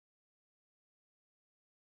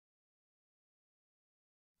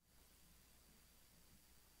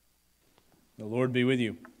The Lord be with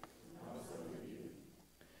you. I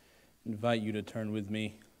invite you to turn with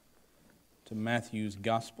me to Matthew's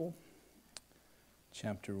Gospel,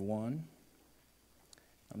 chapter 1.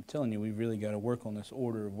 I'm telling you, we've really got to work on this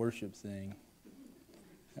order of worship thing.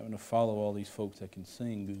 Having to follow all these folks that can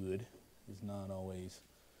sing good is not always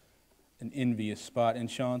an envious spot.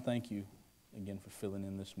 And Sean, thank you again for filling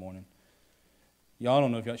in this morning. Y'all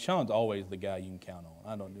don't know if Sean's always the guy you can count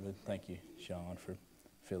on. I don't do it. Thank you, Sean, for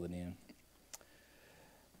filling in.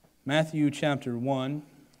 Matthew chapter 1,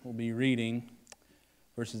 we'll be reading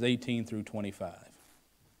verses 18 through 25.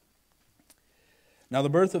 Now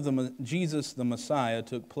the birth of Jesus the Messiah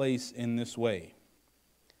took place in this way.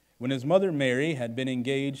 When his mother Mary had been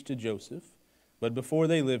engaged to Joseph, but before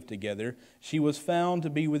they lived together, she was found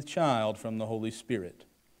to be with child from the Holy Spirit.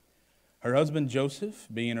 Her husband Joseph,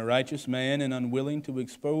 being a righteous man and unwilling to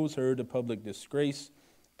expose her to public disgrace,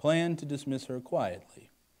 planned to dismiss her quietly.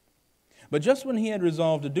 But just when he had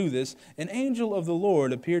resolved to do this, an angel of the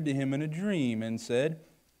Lord appeared to him in a dream and said,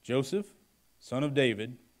 Joseph, son of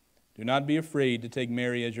David, do not be afraid to take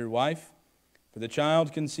Mary as your wife, for the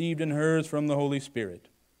child conceived in her is from the Holy Spirit.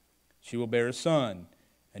 She will bear a son,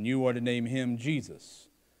 and you are to name him Jesus,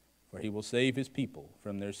 for he will save his people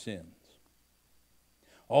from their sins.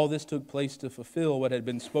 All this took place to fulfill what had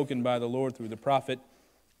been spoken by the Lord through the prophet.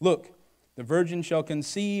 Look, the virgin shall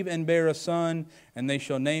conceive and bear a son, and they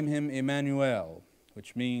shall name him Emmanuel,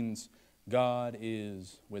 which means God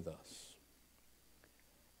is with us.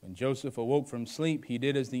 When Joseph awoke from sleep, he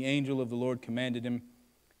did as the angel of the Lord commanded him.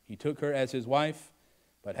 He took her as his wife,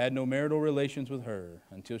 but had no marital relations with her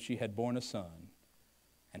until she had borne a son,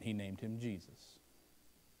 and he named him Jesus.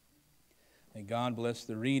 May God bless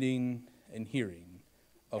the reading and hearing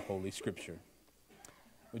of Holy Scripture.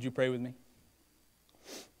 Would you pray with me?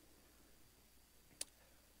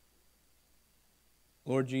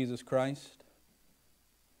 Lord Jesus Christ,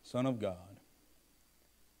 Son of God,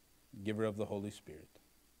 giver of the Holy Spirit,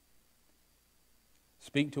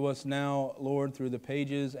 speak to us now, Lord, through the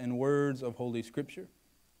pages and words of Holy Scripture.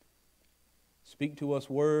 Speak to us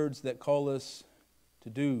words that call us to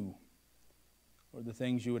do, or the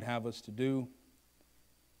things you would have us to do.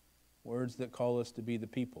 Words that call us to be the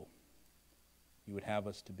people you would have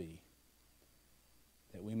us to be,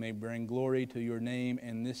 that we may bring glory to your name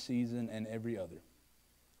in this season and every other.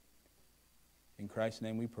 In Christ's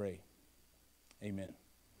name we pray. Amen.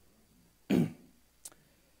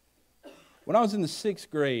 When I was in the 6th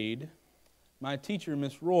grade, my teacher,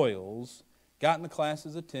 Miss Royals, got in the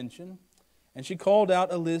class's attention, and she called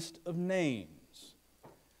out a list of names.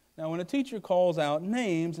 Now, when a teacher calls out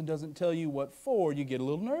names and doesn't tell you what for, you get a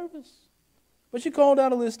little nervous. But she called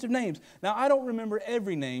out a list of names. Now, I don't remember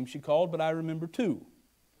every name she called, but I remember two.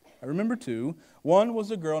 One was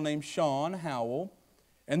a girl named Shawn Howell,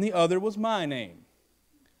 and the other was my name.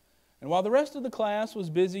 And while the rest of the class was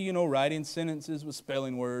busy, writing sentences with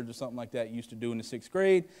spelling words or something like that you used to do in the 6th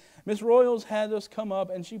grade, Miss Royals had us come up,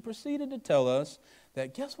 and she proceeded to tell us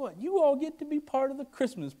that, guess what? You all get to be part of the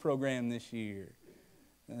Christmas program this year.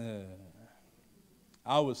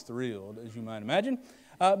 I was thrilled, as you might imagine.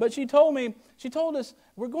 But she told us,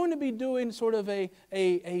 we're going to be doing sort of a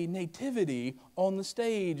nativity on the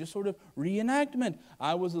stage, a sort of reenactment.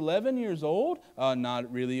 I was 11 years old, not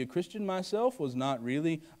really a Christian myself, was not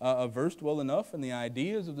really versed well enough in the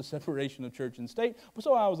ideas of the separation of church and state.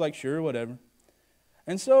 So I was like, sure, whatever.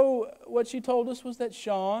 And so what she told us was that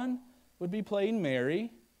Shawn would be playing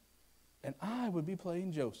Mary, and I would be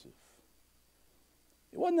playing Joseph.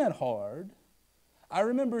 It wasn't that hard. I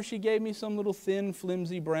remember she gave me some little thin,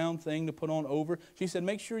 flimsy brown thing to put on over. She said,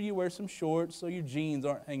 make sure you wear some shorts so your jeans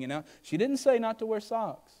aren't hanging out. She didn't say not to wear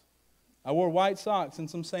socks. I wore white socks and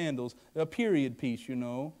some sandals, a period piece,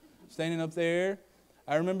 standing up there.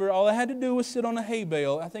 I remember all I had to do was sit on a hay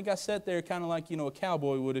bale. I think I sat there kind of like, a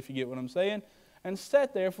cowboy would, if you get what I'm saying, and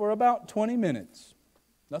sat there for about 20 minutes.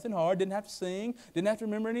 Nothing hard, didn't have to sing, didn't have to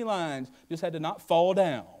remember any lines, just had to not fall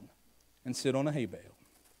down and sit on a hay bale.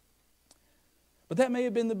 But that may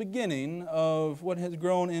have been the beginning of what has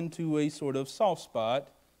grown into a sort of soft spot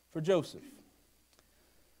for Joseph.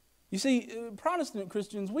 You see, Protestant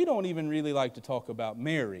Christians, we don't even really like to talk about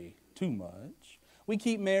Mary too much. We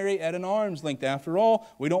keep Mary at an arm's length. After all,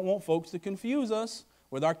 we don't want folks to confuse us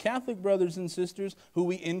with our Catholic brothers and sisters who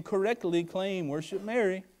we incorrectly claim worship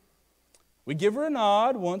Mary. We give her a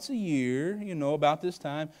nod once a year, about this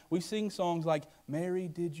time. We sing songs like, Mary,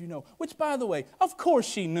 did you know? Which, by the way, of course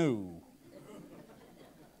she knew.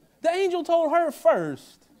 The angel told her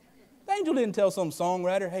first. The angel didn't tell some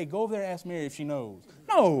songwriter, hey, go over there and ask Mary if she knows.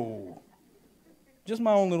 No. Just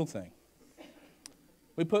my own little thing.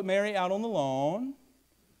 We put Mary out on the lawn,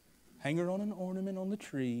 hang her on an ornament on the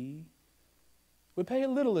tree. We pay a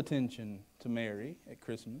little attention to Mary at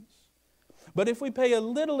Christmas. But if we pay a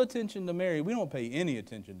little attention to Mary, we don't pay any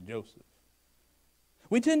attention to Joseph.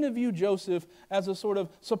 We tend to view Joseph as a sort of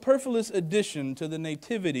superfluous addition to the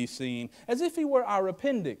nativity scene, as if he were our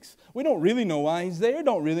appendix. We don't really know why he's there,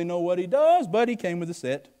 don't really know what he does, but he came with a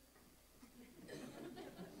set.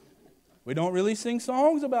 We don't really sing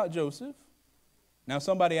songs about Joseph. Now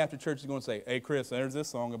somebody after church is going to say, hey Chris, there's this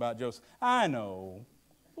song about Joseph. I know,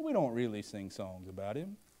 but we don't really sing songs about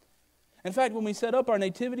him. In fact, when we set up our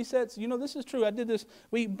nativity sets, this is true. I did this.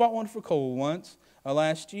 We bought one for Cole once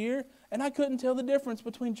last year, and I couldn't tell the difference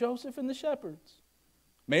between Joseph and the shepherds.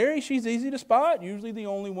 Mary, she's easy to spot, usually the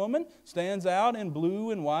only woman, stands out in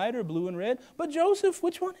blue and white or blue and red. But Joseph,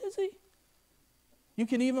 which one is he? You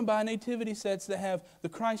can even buy nativity sets that have the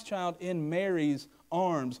Christ child in Mary's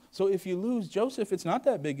arms. So if you lose Joseph, it's not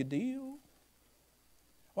that big a deal.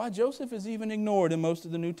 Why, Joseph is even ignored in most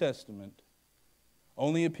of the New Testament.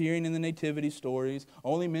 Only appearing in the nativity stories,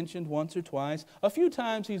 only mentioned once or twice. A few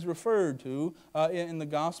times he's referred to in the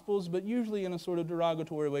Gospels, but usually in a sort of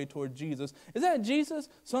derogatory way toward Jesus. Is that Jesus,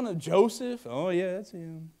 son of Joseph? Oh yeah, that's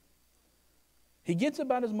him. He gets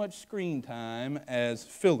about as much screen time as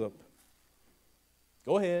Philip.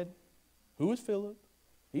 Go ahead. Who is Philip?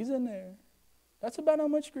 He's in there. That's about how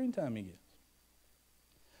much screen time he gets.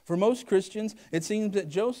 For most Christians, it seems that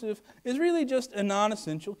Joseph is really just a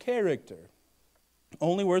non-essential character.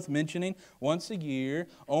 Only worth mentioning once a year,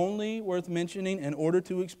 only worth mentioning in order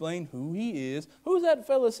to explain who he is. Who's that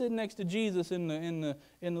fella sitting next to Jesus in the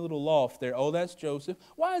little loft there? Oh, that's Joseph.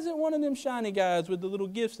 Why isn't one of them shiny guys with the little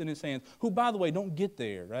gifts in his hands, who, by the way, don't get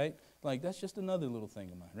there, right? Like, that's just another little thing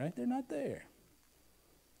of mine, right? They're not there.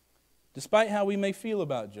 Despite how we may feel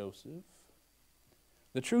about Joseph,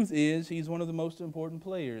 the truth is he's one of the most important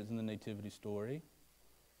players in the nativity story.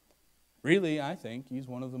 Really, I think he's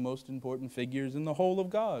one of the most important figures in the whole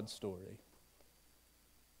of God's story.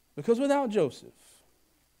 Because without Joseph,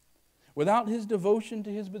 without his devotion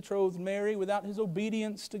to his betrothed Mary, without his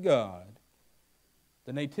obedience to God,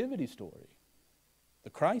 the nativity story,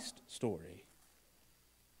 the Christ story,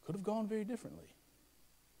 could have gone very differently.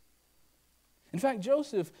 In fact,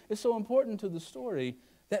 Joseph is so important to the story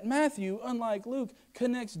that Matthew, unlike Luke,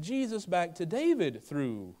 connects Jesus back to David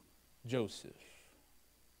through Joseph.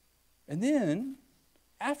 And then,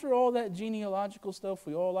 after all that genealogical stuff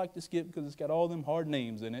we all like to skip because it's got all them hard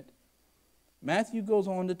names in it, Matthew goes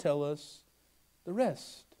on to tell us the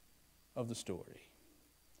rest of the story,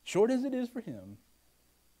 short as it is for him,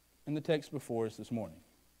 in the text before us this morning.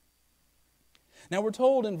 Now we're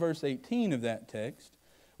told in verse 18 of that text,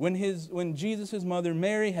 when Jesus' mother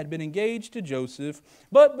Mary had been engaged to Joseph,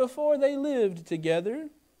 but before they lived together,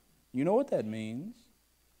 you know what that means.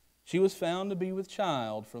 She was found to be with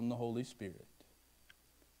child from the Holy Spirit.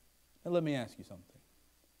 Now let me ask you something.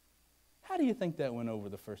 How do you think that went over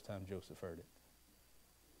the first time Joseph heard it?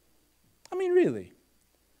 I mean, really.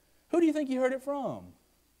 Who do you think he heard it from?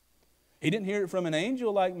 He didn't hear it from an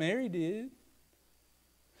angel like Mary did.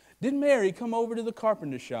 Didn't Mary come over to the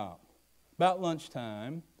carpenter shop about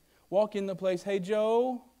lunchtime, walk in the place, hey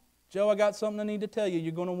Joe, I got something I need to tell you.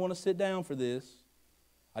 You're going to want to sit down for this.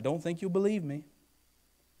 I don't think you'll believe me.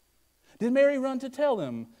 Did Mary run to tell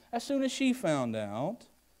him as soon as she found out?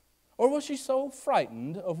 Or was she so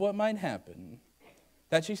frightened of what might happen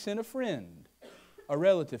that she sent a friend, a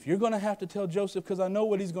relative? You're going to have to tell Joseph because I know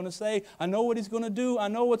what he's going to say. I know what he's going to do. I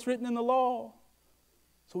know what's written in the law.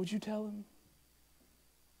 So would you tell him?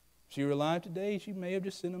 If she were alive today, she may have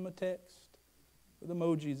just sent him a text with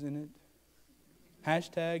emojis in it.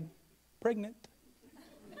 Hashtag pregnant.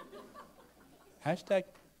 Hashtag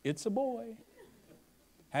it's a boy.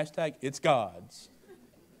 Hashtag it's God's.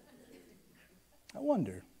 I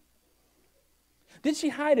wonder. Did she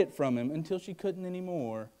hide it from him until she couldn't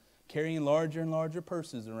anymore, carrying larger and larger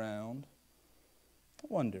purses around? I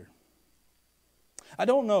wonder. I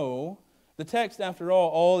don't know. The text, after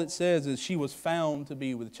all it says is she was found to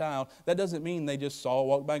be with child. That doesn't mean they just saw,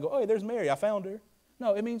 walk by and go, oh, there's Mary, I found her.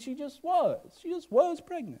 No, it means she just was. She just was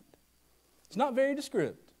pregnant. It's not very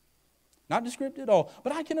descriptive. Not descriptive at all.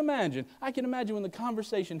 But I can imagine when the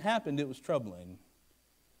conversation happened, it was troubling.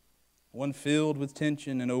 One filled with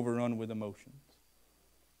tension and overrun with emotions.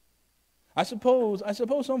 I suppose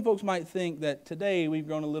some folks might think that today we've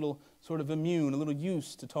grown a little sort of immune, a little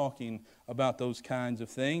used to talking about those kinds of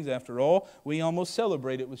things. After all, we almost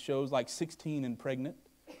celebrate it with shows like 16 and Pregnant.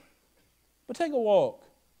 But take a walk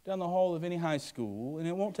down the hall of any high school, and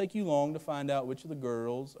it won't take you long to find out which of the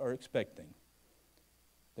girls are expecting.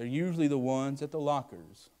 They're usually the ones at the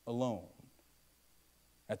lockers, alone.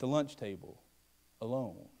 At the lunch table,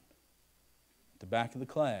 alone. the back of the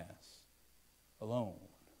class, alone.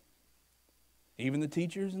 Even the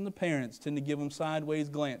teachers and the parents tend to give them sideways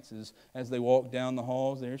glances as they walk down the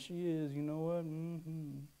halls. There she is, you know what?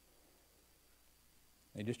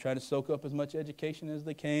 They just try to soak up as much education as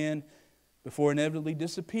they can before inevitably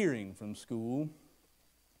disappearing from school,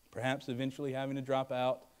 perhaps eventually having to drop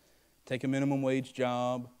out, take a minimum wage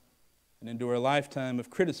job, and endure a lifetime of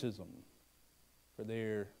criticism for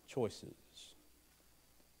their choices.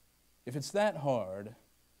 If it's that hard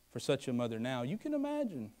for such a mother now, you can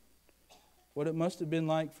imagine what it must have been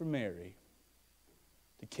like for Mary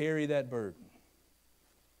to carry that burden.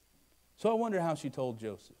 So I wonder how she told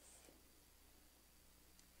Joseph.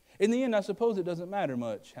 In the end, I suppose it doesn't matter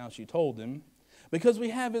much how she told him, because we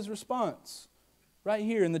have his response right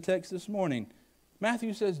here in the text this morning.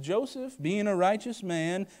 Matthew says, Joseph, being a righteous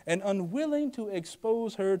man and unwilling to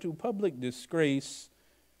expose her to public disgrace,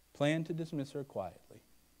 planned to dismiss her quietly.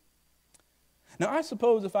 Now, I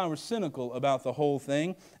suppose if I were cynical about the whole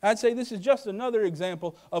thing, I'd say this is just another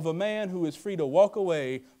example of a man who is free to walk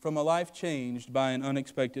away from a life changed by an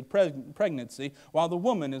unexpected pregnancy, while the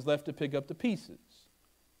woman is left to pick up the pieces.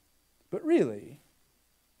 But really,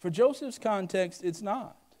 for Joseph's context, it's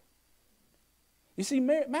not. You see,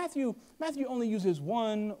 Matthew only uses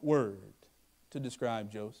one word to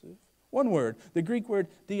describe Joseph. One word, the Greek word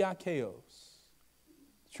diakeos,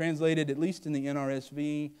 translated, at least in the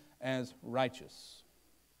NRSV, as righteous.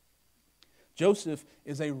 Joseph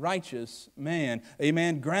is a righteous man, a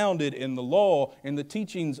man grounded in the law, in the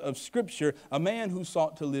teachings of Scripture, a man who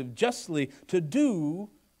sought to live justly, to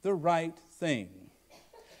do the right thing.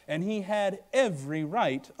 And he had every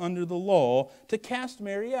right under the law to cast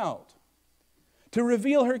Mary out, to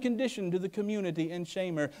reveal her condition to the community and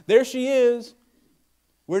shame her. There she is.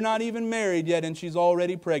 We're not even married yet and she's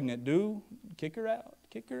already pregnant. Kick her out,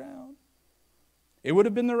 kick her out. It would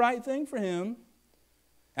have been the right thing for him.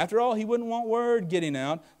 After all, he wouldn't want word getting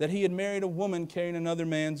out that he had married a woman carrying another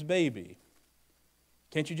man's baby.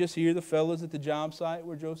 Can't you just hear the fellas at the job site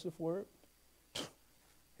where Joseph worked?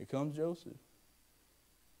 Here comes Joseph.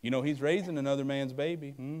 You know he's raising another man's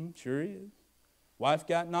baby. Sure he is. Wife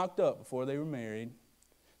got knocked up before they were married.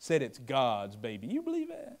 Said it's God's baby. You believe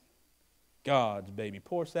that? God's baby.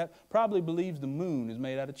 Poor sap. Probably believes the moon is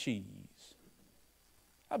made out of cheese.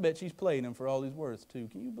 I bet she's playing him for all he's worth too.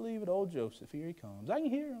 Can you believe it? Old Joseph, here he comes. I can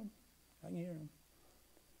hear him.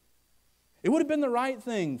 It would have been the right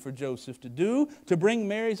thing for Joseph to do, to bring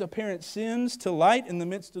Mary's apparent sins to light in the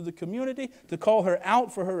midst of the community, to call her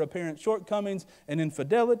out for her apparent shortcomings and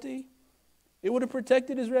infidelity. It would have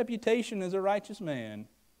protected his reputation as a righteous man,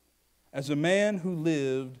 as a man who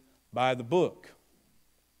lived by the book.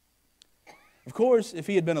 Of course, if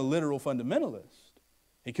he had been a literal fundamentalist,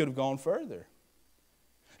 he could have gone further.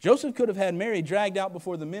 Joseph could have had Mary dragged out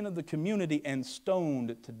before the men of the community and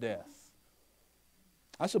stoned to death.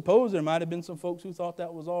 I suppose there might have been some folks who thought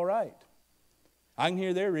that was all right. I can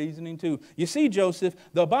hear their reasoning too. You see, Joseph,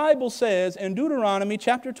 the Bible says in Deuteronomy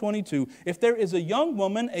chapter 22, if there is a young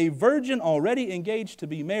woman, a virgin already engaged to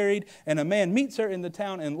be married, and a man meets her in the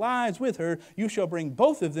town and lies with her, you shall bring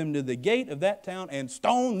both of them to the gate of that town and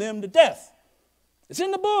stone them to death. It's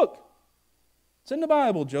in the book. It's in the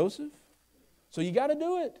Bible, Joseph. So you got to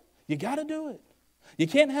do it. You got to do it. You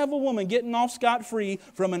can't have a woman getting off scot-free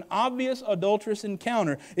from an obvious adulterous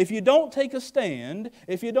encounter. If you don't take a stand,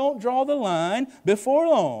 if you don't draw the line, before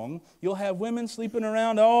long, you'll have women sleeping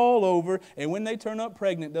around all over, and when they turn up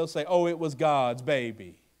pregnant, they'll say, oh, it was God's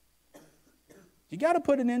baby. You got to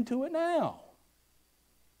put an end to it now.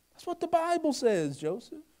 That's what the Bible says,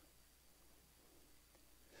 Joseph.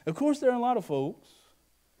 Of course, there are a lot of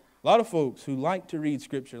folks who like to read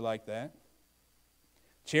Scripture like that,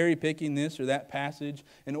 cherry-picking this or that passage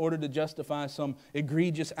in order to justify some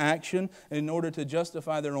egregious action, in order to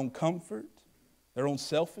justify their own comfort, their own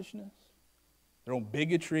selfishness, their own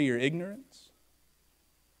bigotry or ignorance.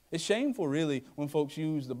 It's shameful, really, when folks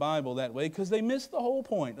use the Bible that way because they miss the whole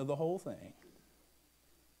point of the whole thing.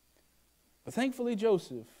 But thankfully,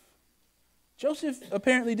 Joseph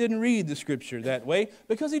apparently didn't read the Scripture that way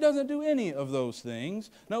because he doesn't do any of those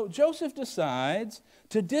things. No, Joseph decides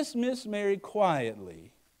to dismiss Mary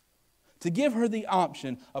quietly, to give her the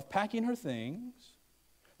option of packing her things,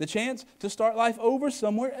 the chance to start life over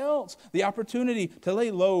somewhere else, the opportunity to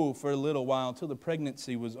lay low for a little while until the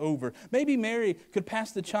pregnancy was over. Maybe Mary could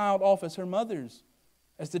pass the child off as her mother's,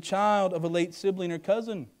 as the child of a late sibling or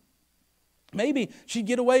cousin. Maybe she'd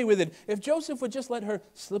get away with it if Joseph would just let her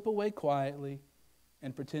slip away quietly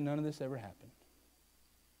and pretend none of this ever happened.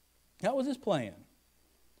 That was his plan.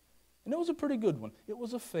 And it was a pretty good one. It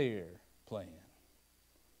was a fair plan.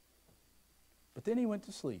 But then he went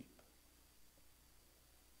to sleep.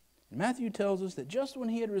 Matthew tells us that just when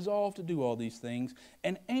he had resolved to do all these things,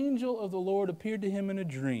 an angel of the Lord appeared to him in a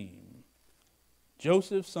dream.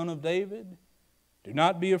 Joseph, son of David, do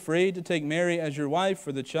not be afraid to take Mary as your wife,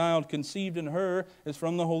 for the child conceived in her is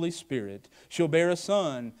from the Holy Spirit. She'll bear a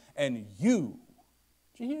son, and you,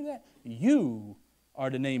 did you hear that? You are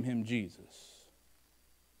to name him Jesus,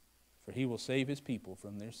 for he will save his people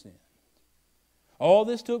from their sins. All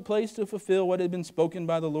this took place to fulfill what had been spoken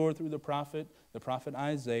by the Lord through the prophet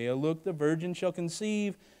Isaiah. Look, the virgin shall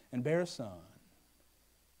conceive and bear a son,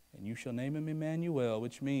 and you shall name him Emmanuel,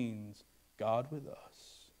 which means God with us.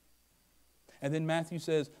 And then Matthew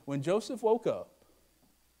says, when Joseph woke up,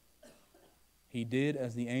 he did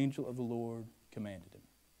as the angel of the Lord commanded him.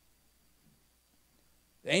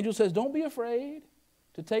 The angel says, don't be afraid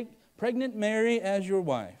to take pregnant Mary as your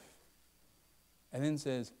wife. And then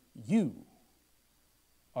says, you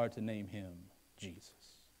are to name him Jesus.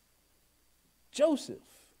 Joseph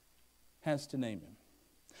has to name him.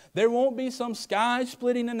 There won't be some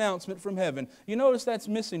sky-splitting announcement from heaven. You notice that's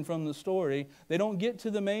missing from the story. They don't get to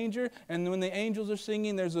the manger, and when the angels are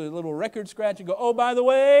singing, there's a little record scratch and go, oh, by the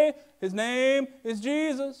way, his name is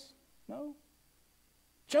Jesus. No.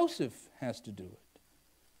 Joseph has to do it.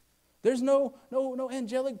 There's no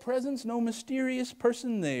angelic presence, no mysterious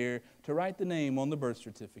person there to write the name on the birth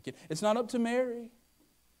certificate. It's not up to Mary.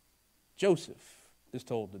 Joseph is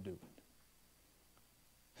told to do it.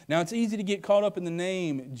 Now, it's easy to get caught up in the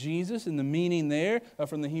name Jesus and the meaning there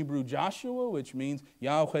from the Hebrew Joshua, which means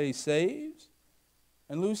Yahweh saves,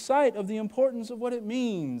 and lose sight of the importance of what it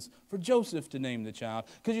means for Joseph to name the child.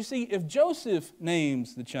 Because you see, if Joseph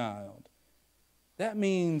names the child, that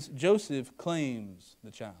means Joseph claims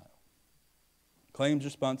the child, claims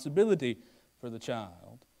responsibility for the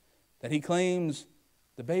child, that he claims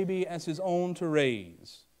the baby as his own to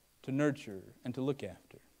raise, to nurture, and to look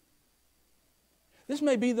after. This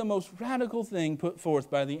may be the most radical thing put forth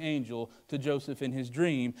by the angel to Joseph in his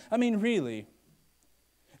dream. I mean, really.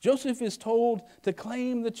 Joseph is told to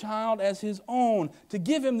claim the child as his own, to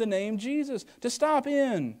give him the name Jesus, to step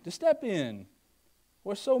in,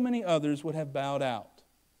 where so many others would have bowed out.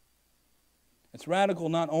 It's radical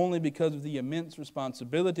not only because of the immense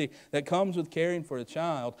responsibility that comes with caring for a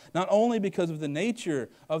child, not only because of the nature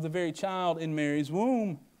of the very child in Mary's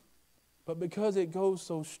womb, but because it goes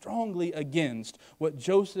so strongly against what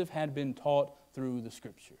Joseph had been taught through the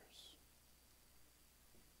Scriptures.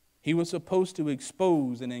 He was supposed to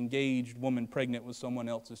expose an engaged woman pregnant with someone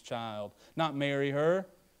else's child, not marry her.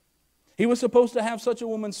 He was supposed to have such a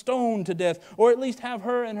woman stoned to death, or at least have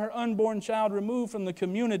her and her unborn child removed from the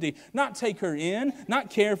community, not take her in,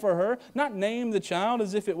 not care for her, not name the child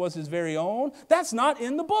as if it was his very own. That's not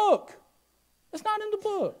in the book. It's not in the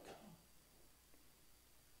book.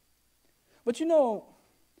 But you know,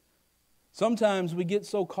 sometimes we get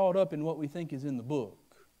so caught up in what we think is in the book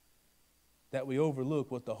that we overlook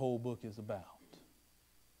what the whole book is about.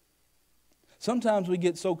 Sometimes we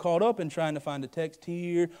get so caught up in trying to find a text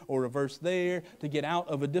here or a verse there to get out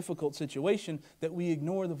of a difficult situation that we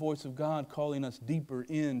ignore the voice of God calling us deeper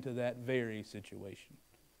into that very situation.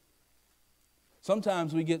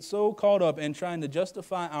 Sometimes we get so caught up in trying to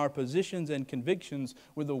justify our positions and convictions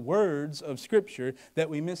with the words of Scripture that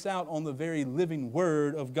we miss out on the very living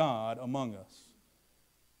Word of God among us.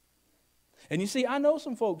 And you see, I know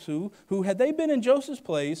some folks who had they been in Joseph's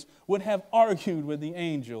place, would have argued with the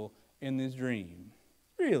angel in this dream.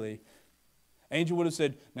 Really. Angel would have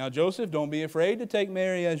said, now Joseph, don't be afraid to take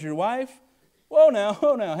Mary as your wife. Whoa now,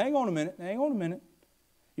 hang on a minute.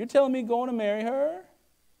 You're telling me going to marry her?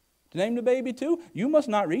 To name the baby too? You must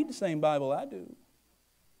not read the same Bible I do.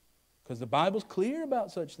 Because the Bible's clear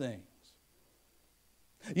about such things.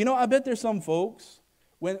 You know, I bet there's some folks,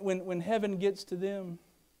 when heaven gets to them,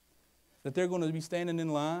 that they're going to be standing in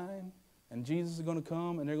line, and Jesus is going to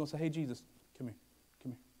come, and they're going to say, hey, Jesus, come here.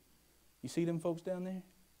 You see them folks down there?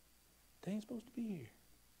 They ain't supposed to be here.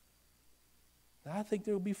 I think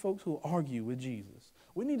there will be folks who will argue with Jesus.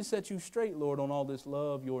 We need to set you straight, Lord, on all this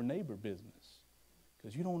love your neighbor business.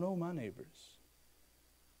 Because you don't know my neighbors.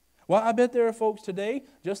 Well, I bet there are folks today,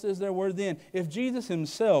 just as there were then. If Jesus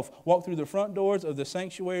himself walked through the front doors of the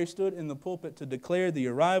sanctuary, stood in the pulpit to declare the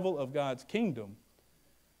arrival of God's kingdom,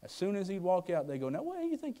 as soon as he'd walk out, they go, now what do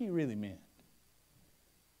you think he really meant?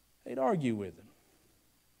 They'd argue with him.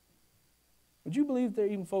 Would you believe there are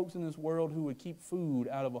even folks in this world who would keep food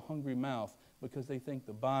out of a hungry mouth because they think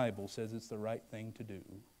the Bible says it's the right thing to do?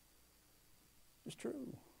 It's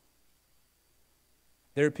true.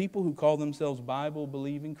 There are people who call themselves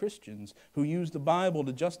Bible-believing Christians who use the Bible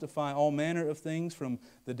to justify all manner of things, from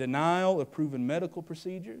the denial of proven medical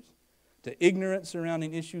procedures to ignorance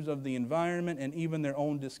surrounding issues of the environment, and even their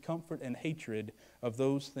own discomfort and hatred of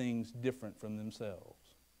those things different from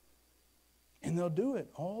themselves. And they'll do it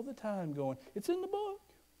all the time going, it's in the book.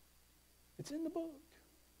 It's in the book.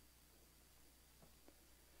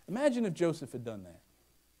 Imagine if Joseph had done that.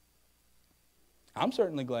 I'm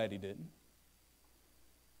certainly glad he didn't.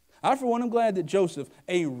 I, for one, am glad that Joseph,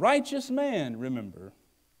 a righteous man, remember,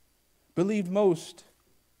 believed most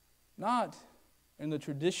not in the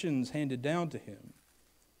traditions handed down to him,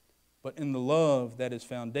 but in the love that is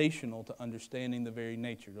foundational to understanding the very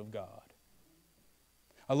nature of God.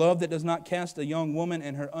 A love that does not cast a young woman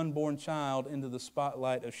and her unborn child into the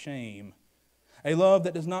spotlight of shame. A love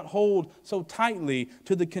that does not hold so tightly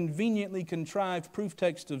to the conveniently contrived proof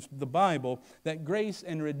text of the Bible that grace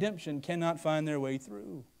and redemption cannot find their way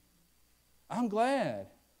through. I'm glad.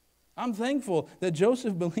 I'm thankful that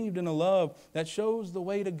Joseph believed in a love that shows the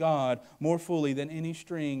way to God more fully than any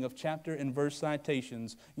string of chapter and verse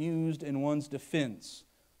citations used in one's defense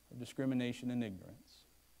of discrimination and ignorance.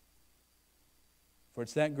 For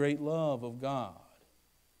it's that great love of God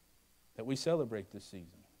that we celebrate this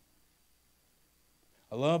season.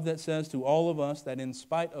 A love that says to all of us that in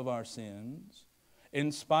spite of our sins,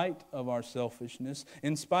 in spite of our selfishness,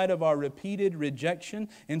 in spite of our repeated rejection,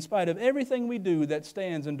 in spite of everything we do that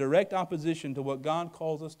stands in direct opposition to what God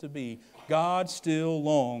calls us to be, God still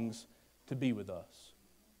longs to be with us.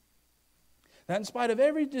 That in spite of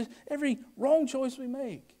every wrong choice we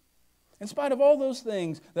make, in spite of all those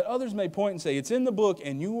things that others may point and say, it's in the book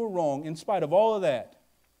and you were wrong, in spite of all of that,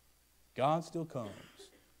 God still comes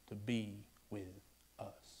to be with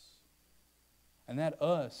us. And that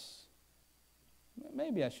us,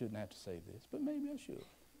 maybe I shouldn't have to say this, but maybe I should.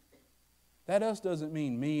 That us doesn't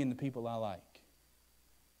mean me and the people I like.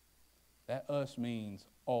 That us means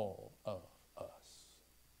all of us.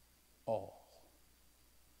 All.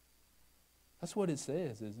 That's what it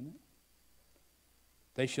says, isn't it?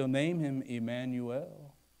 They shall name him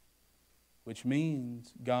Emmanuel, which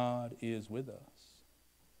means God is with us.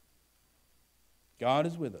 God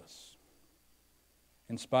is with us.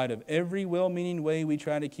 In spite of every well-meaning way we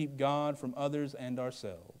try to keep God from others and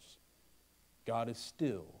ourselves, God is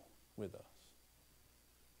still with us.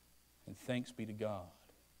 And thanks be to God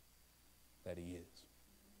that he is.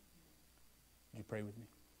 Would you pray with me?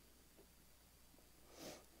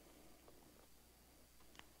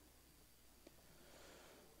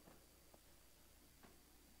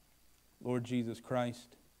 Lord Jesus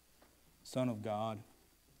Christ, Son of God,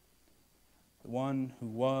 the one who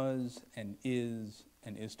was and is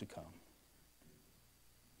to come.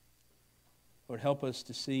 Lord, help us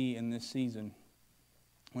to see in this season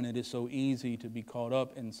when it is so easy to be caught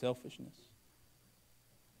up in selfishness,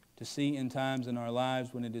 to see in times in our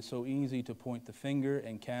lives when it is so easy to point the finger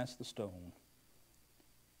and cast the stone.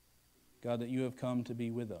 God, that you have come to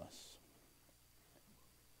be with us.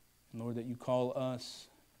 And Lord, that you call us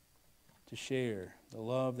to share the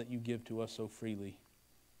love that you give to us so freely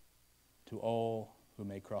to all who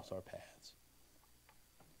may cross our paths.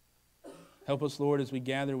 Help us, Lord, as we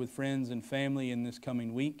gather with friends and family in this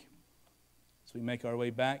coming week, as we make our way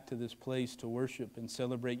back to this place to worship and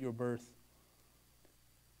celebrate your birth.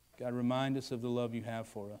 God, remind us of the love you have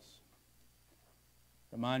for us.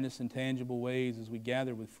 Remind us in tangible ways as we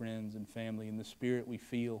gather with friends and family in the spirit we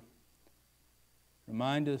feel.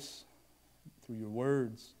 Remind us through your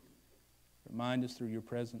words. Remind us through your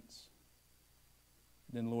presence.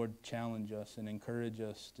 Then, Lord, challenge us and encourage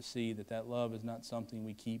us to see that that love is not something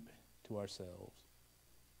we keep to ourselves,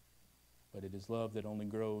 but it is love that only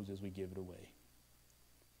grows as we give it away.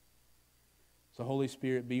 So, Holy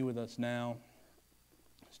Spirit, be with us now.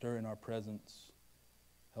 Stir in our presence.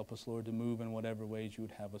 Help us, Lord, to move in whatever ways you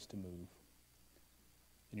would have us to move.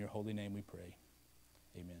 In your holy name we pray.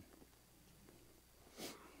 Amen.